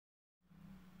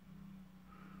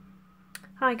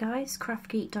Hi guys, Craft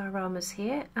Geek Dioramas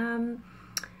here.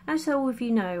 As all of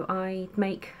you know, I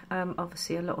make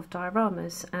obviously a lot of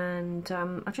dioramas, and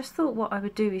I just thought what I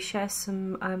would do is share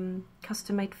some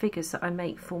custom made figures that I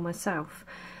make for myself.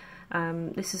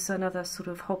 This is another sort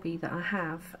of hobby that I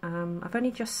have. I've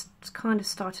only just kind of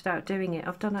started out doing it.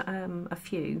 I've done a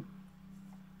few,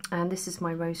 and this is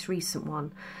my most recent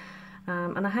one.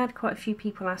 And I had quite a few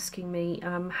people asking me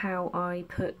how I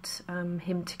put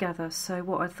him together, so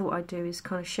what I thought I'd do is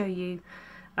kind of show you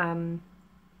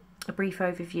a brief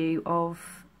overview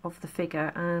of the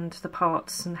figure and the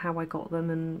parts and how I got them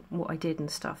and what I did and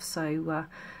stuff. So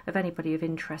if anybody of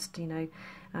interest, you know,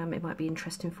 it might be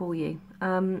interesting for you.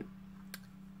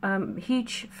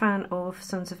 Huge fan of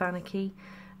Sons of Anarchy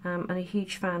and a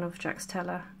huge fan of Jax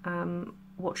TELLER.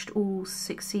 Watched all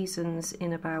 6 seasons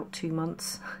in about 2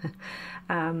 months.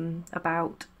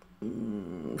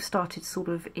 Started sort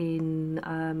of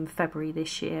in February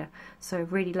this year, so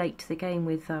really late to the game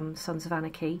with Sons of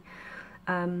Anarchy,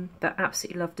 but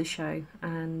absolutely loved the show,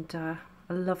 and I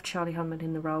love Charlie Hunnam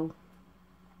in the role.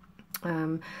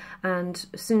 And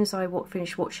as soon as I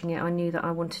finished watching it, I knew that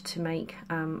I wanted to make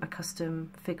a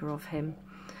custom figure of him.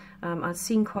 I've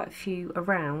seen quite a few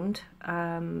around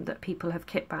that people have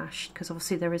kitbashed, because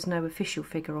obviously there is no official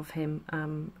figure of him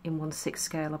in 1/6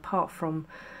 scale, apart from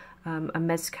a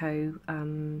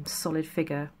Mezco solid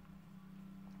figure,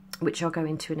 which I'll go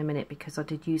into in a minute because I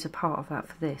did use a part of that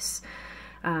for this.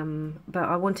 But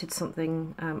I wanted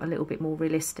something a little bit more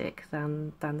realistic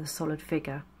than the solid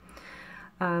figure.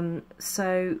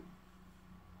 So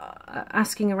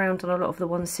asking around on a lot of the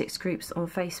 1/6 groups on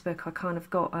Facebook, I kind of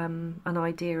got an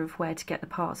idea of where to get the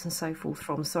parts and so forth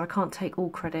from, so I can't take all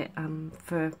credit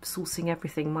for sourcing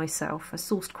everything myself. I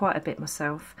sourced quite a bit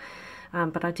myself,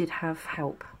 but I did have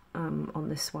help on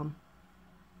this one.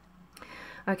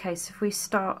 Okay, so if we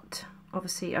start,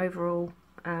 obviously overall,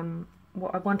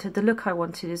 what I wanted, the look I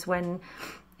wanted is when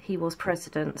he was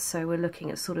president, so we're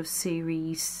looking at sort of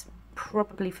series,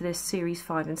 probably for this series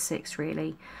 5 and 6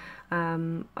 really.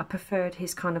 I preferred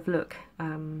his kind of look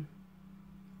in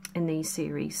these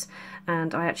series,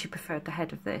 and I actually preferred the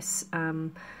head of this.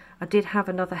 I did have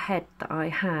another head that I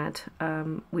had,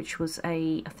 which was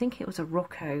I think it was a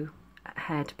Rocco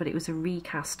head, but it was a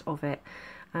recast of it,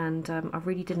 and I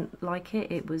really didn't like it.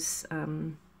 It was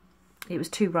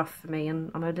too rough for me,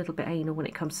 and I'm a little bit anal when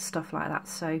it comes to stuff like that,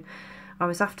 so I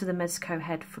was after the Mezco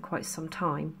head for quite some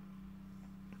time.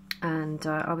 And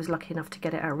I was lucky enough to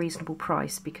get it at a reasonable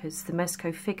price, because the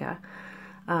Mezco figure,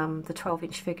 the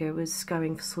 12-inch figure, was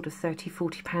going for sort of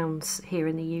 £30–40 here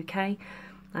in the UK,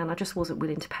 and I just wasn't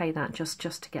willing to pay that just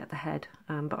to get the head.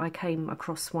 But I came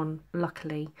across one,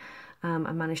 luckily,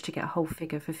 and managed to get a whole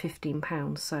figure for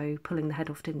 £15, so pulling the head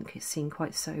off didn't seem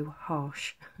quite so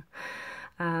harsh.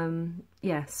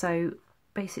 Yeah, so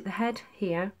basically the head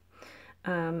here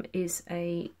is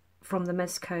from the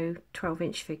Mezco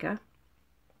 12-inch figure,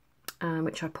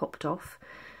 which I popped off.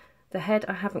 The head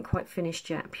I haven't quite finished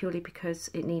yet, purely because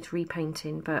it needs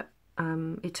repainting, but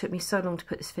it took me so long to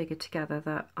put this figure together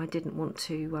that I didn't want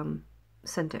to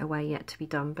send it away yet to be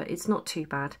done, but it's not too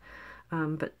bad,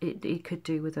 but it could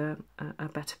do with a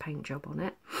better paint job on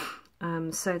it.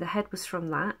 So the head was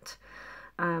from that.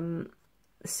 The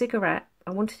cigarette,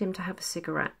 I wanted him to have a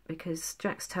cigarette because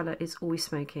Jax TELLER is always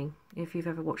smoking. If you've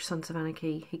ever watched Sons of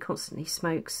Anarchy, he constantly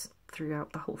smokes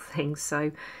throughout the whole thing,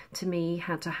 so to me he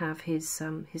had to have his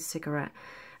cigarette.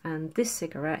 And this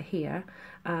cigarette here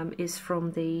is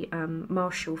from the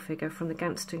Marshall figure from the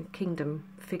Gangster Kingdom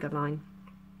figure line,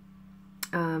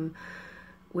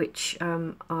 which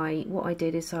what I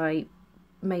did is I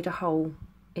made a hole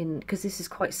in, because this is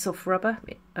quite soft rubber,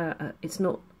 it's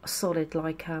not solid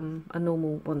like a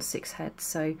normal 1/6 head,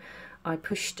 so I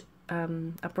pushed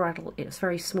a bradawl, it's a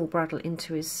very small bradawl,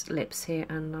 into his lips here,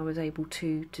 and I was able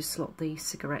to slot the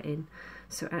cigarette in,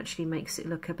 so it actually makes it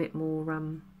look a bit more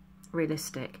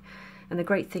realistic. And the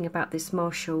great thing about this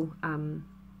Marshall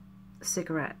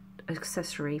cigarette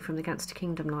accessory from the Gangster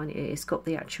Kingdom line, it's got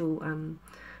the actual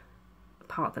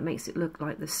part that makes it look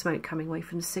like the smoke coming away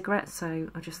from the cigarette, so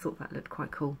I just thought that looked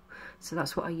quite cool, so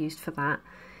that's what I used for that.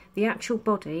 The actual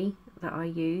body that I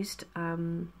used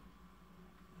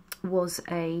was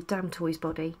a Damn Toys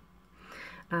body.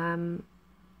 I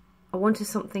wanted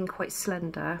something quite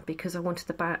slender because I wanted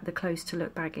the clothes to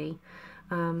look baggy.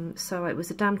 So it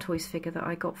was a Damn Toys figure that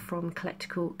I got from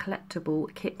collectible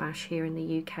Kitbash here in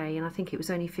the UK, and I think it was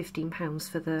only £15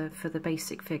 for the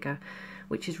basic figure,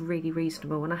 which is really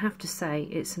reasonable. And I have to say,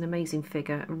 it's an amazing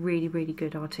figure, really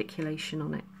good articulation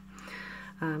on it.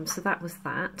 So that was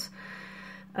that.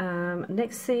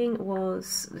 Next thing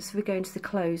was, so we go into the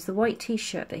clothes. The white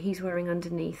t-shirt that he's wearing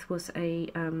underneath was a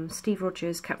Steve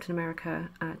Rogers Captain America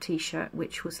t-shirt,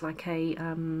 which was like a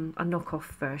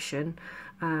knockoff version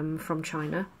from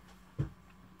China.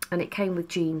 And it came with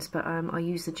jeans, but I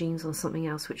used the jeans on something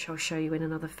else, which I'll show you in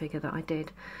another figure that I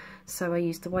did. So I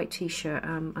used the white t-shirt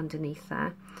underneath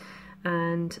there.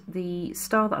 And the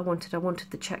style that I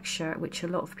wanted the check shirt, which a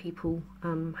lot of people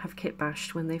have kit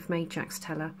bashed when they've made Jax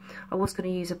Teller. I was going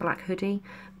to use a black hoodie,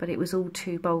 but it was all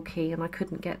too bulky and I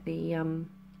couldn't get the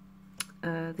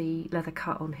leather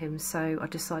cut on him, so I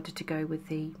decided to go with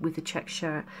the check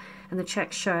shirt. And the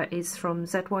check shirt is from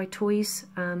ZY Toys.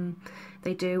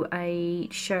 They do a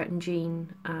shirt and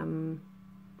jean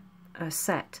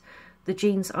set. The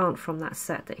jeans aren't from that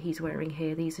set that he's wearing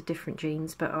here. These are different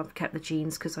jeans, but I've kept the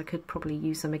jeans because I could probably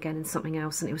use them again in something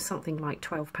else, and it was something like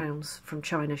 £12 from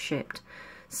China shipped.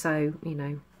 So, you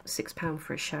know, £6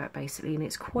 for a shirt basically, and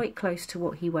it's quite close to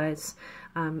what he wears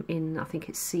in, I think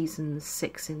it's season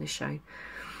 6 in the show.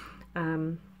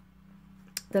 The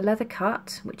leather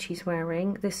cut, which he's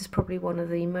wearing, this is probably one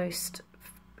of the most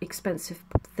expensive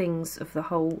things of the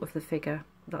whole of the figure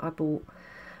that I bought.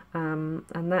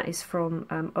 And that is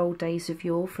from Old Days of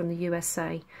Yore from the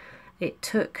USA. It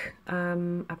took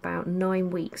about 9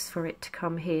 weeks for it to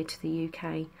come here to the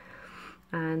UK,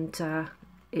 and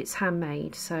it's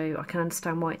handmade, so I can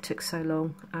understand why it took so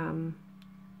long.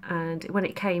 And when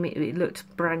it came, it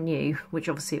looked brand new, which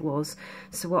obviously it was.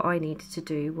 So what I needed to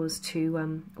do was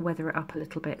to weather it up a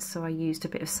little bit, so I used a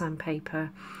bit of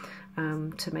sandpaper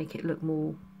to make it look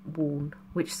more worn,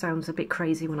 which sounds a bit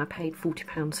crazy when I paid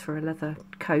 £40 for a leather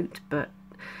coat, but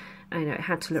you know, it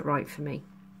had to look right for me.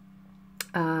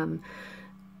 And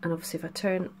obviously if I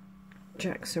turn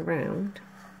Jax around,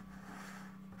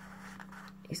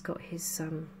 he's got his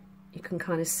you can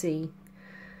kind of see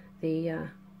the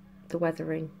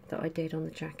weathering that I did on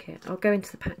the jacket. I'll go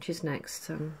into the patches next,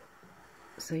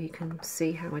 so you can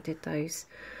see how I did those.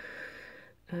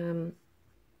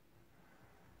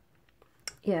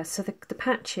 Yeah, so the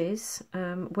patches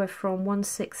were from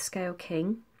 1/6 scale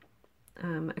King,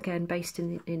 again based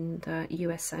in the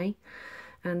USA,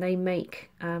 and they make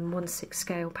 1/6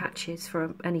 scale patches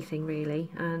for anything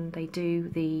really, and they do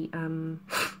the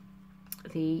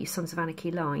Sons of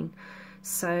Anarchy line.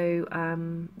 So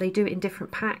they do it in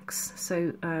different packs,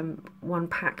 so one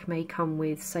pack may come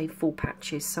with, say, 4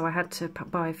 patches, so I had to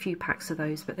buy a few packs of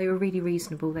those, but they were really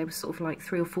reasonable. They were sort of like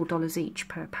 $3 or $4 each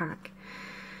per pack.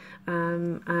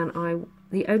 And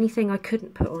the only thing I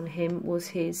couldn't put on him was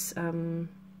his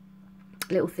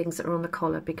little things that are on the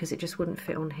collar, because it just wouldn't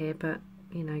fit on here, but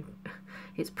you know,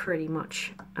 it's pretty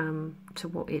much to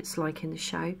what it's like in the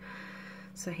show.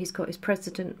 So he's got his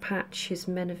President patch, his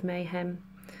Men of Mayhem,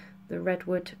 the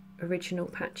Redwood original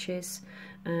patches,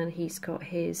 and he's got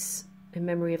his In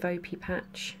Memory of Opie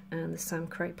patch and the Sam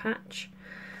Crow patch.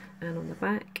 And on the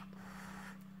back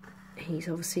he's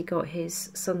obviously got his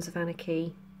Sons of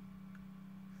Anarchy,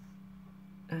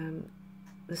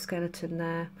 the skeleton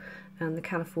there, and the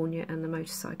California and the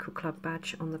Motorcycle Club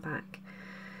badge on the back.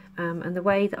 And the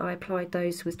way that I applied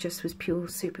those was just with pure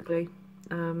super glue,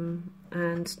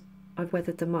 and I've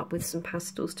weathered them up with some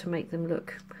pastels to make them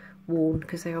look worn,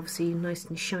 because they're obviously nice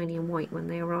and shiny and white when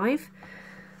they arrive.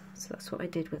 So that's what I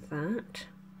did with that.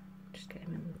 Just get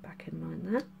him back in line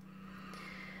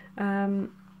there.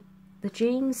 The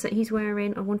jeans that he's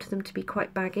wearing, I wanted them to be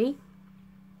quite baggy,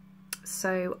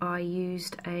 so I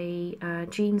used a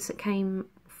jeans that came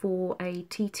for a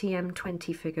TTM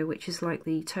 20 figure, which is like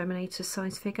the Terminator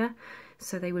size figure,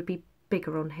 so they would be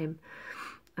bigger on him.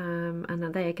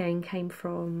 And they again came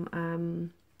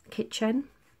from Kitchen,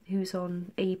 who's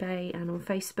on eBay and on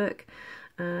Facebook,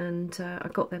 and I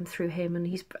got them through him, and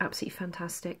he's absolutely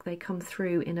fantastic. They come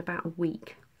through in about a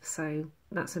week, so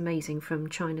that's amazing, from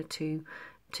China to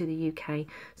the UK.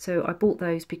 So I bought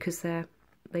those because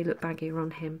they look baggier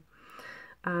on him.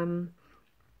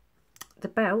 The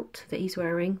belt that he's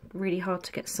wearing, really hard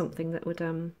to get something that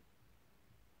would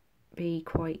be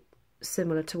quite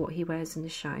similar to what he wears in the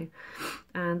show.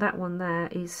 And that one there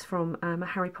is from a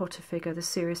Harry Potter figure, the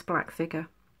Sirius Black figure,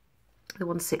 the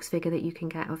 1/6 figure that you can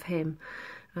get of him.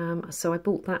 So I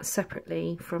bought that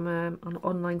separately from an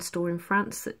online store in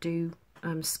France that do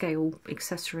scale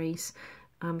accessories.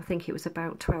 I think it was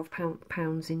about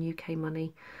 £12 in UK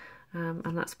money.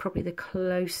 And that's probably the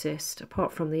closest,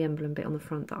 apart from the emblem bit on the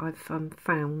front, that I've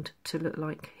found to look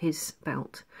like his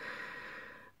belt.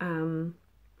 The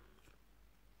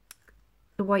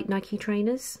white Nike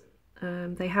trainers,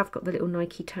 They have got the little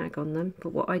Nike tag on them,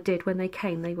 but what I did when they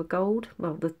came, they were gold.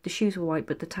 Well, the shoes were white,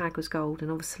 but the tag was gold,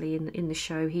 and obviously in the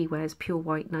show he wears pure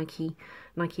white Nike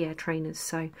Air trainers,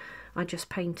 so I just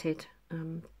painted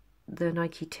the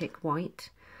Nike tick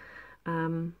white,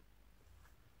 and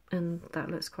that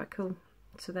looks quite cool.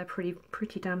 So they're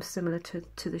pretty damn similar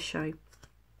to the show.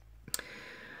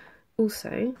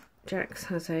 Also, Jax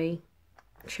has a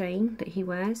chain that he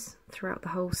wears throughout the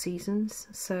whole seasons.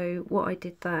 So what I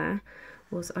did there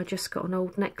was I just got an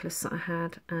old necklace that I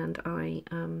had, and I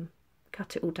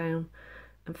cut it all down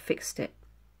and fixed it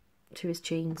to his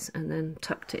jeans and then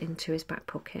tucked it into his back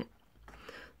pocket.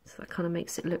 So that kind of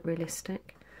makes it look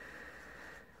realistic.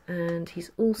 And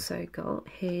he's also got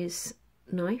his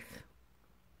knife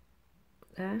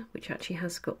there, which actually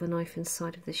has got the knife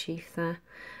inside of the sheath there,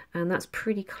 and that's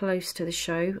pretty close to the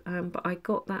show, but I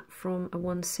got that from a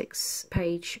 1/6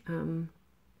 page on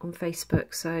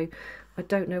Facebook, so I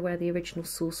don't know where the original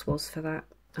source was for that,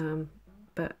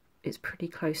 but it's pretty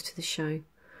close to the show,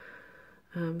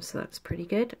 so that's pretty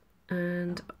good.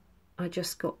 And I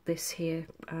just got this here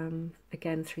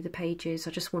again through the pages.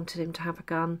 I just wanted him to have a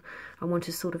gun. I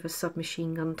wanted sort of a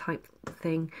submachine gun type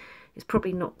thing. It's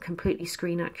probably not completely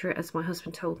screen accurate, as my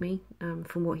husband told me,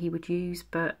 from what he would use,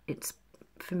 but it's,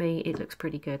 for me, it looks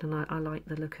pretty good, and I like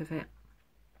the look of it.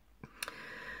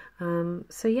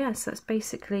 So yes, that's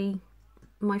basically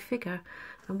my figure,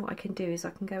 and what I can do is I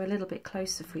can go a little bit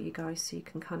closer for you guys so you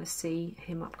can kind of see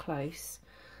him up close.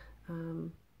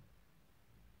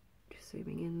 Just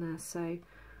zooming in there, so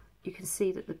you can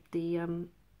see that you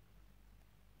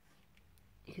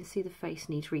can see the face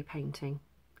needs repainting.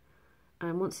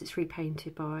 And once it's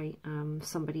repainted by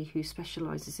somebody who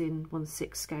specialises in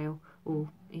 1/6 scale,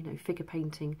 or figure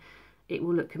painting, it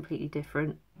will look completely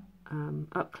different.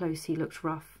 Up close he looks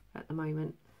rough at the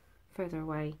moment. Further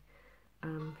away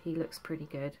he looks pretty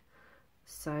good.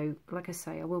 So like I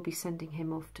say, I will be sending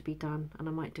him off to be done, and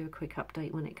I might do a quick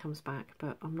update when it comes back,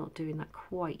 but I'm not doing that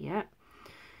quite yet.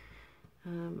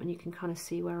 And you can kind of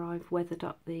see where I've weathered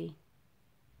up the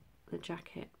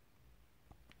jacket.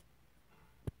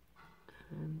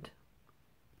 And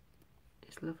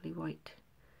his lovely white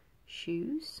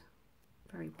shoes,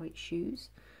 very white shoes.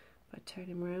 If I turn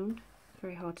him around,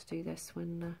 very hard to do this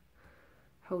when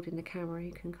holding the camera.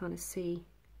 You can kind of see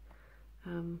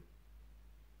the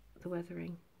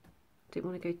weathering. Didn't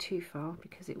want to go too far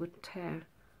because it would tear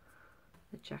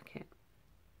the jacket.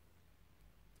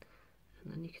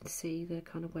 And then you can see the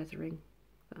kind of weathering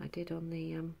that I did on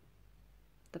the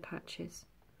patches.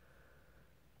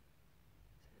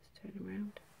 Turn him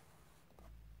around.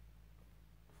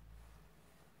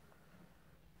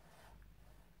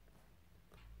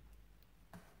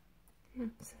 Yeah,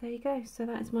 so there you go. So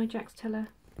that is my Jax Teller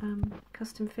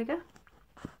custom figure.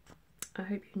 I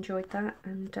hope you enjoyed that,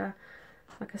 and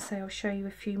like I say, I'll show you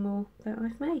a few more that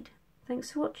I've made.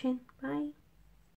 Thanks for watching. Bye.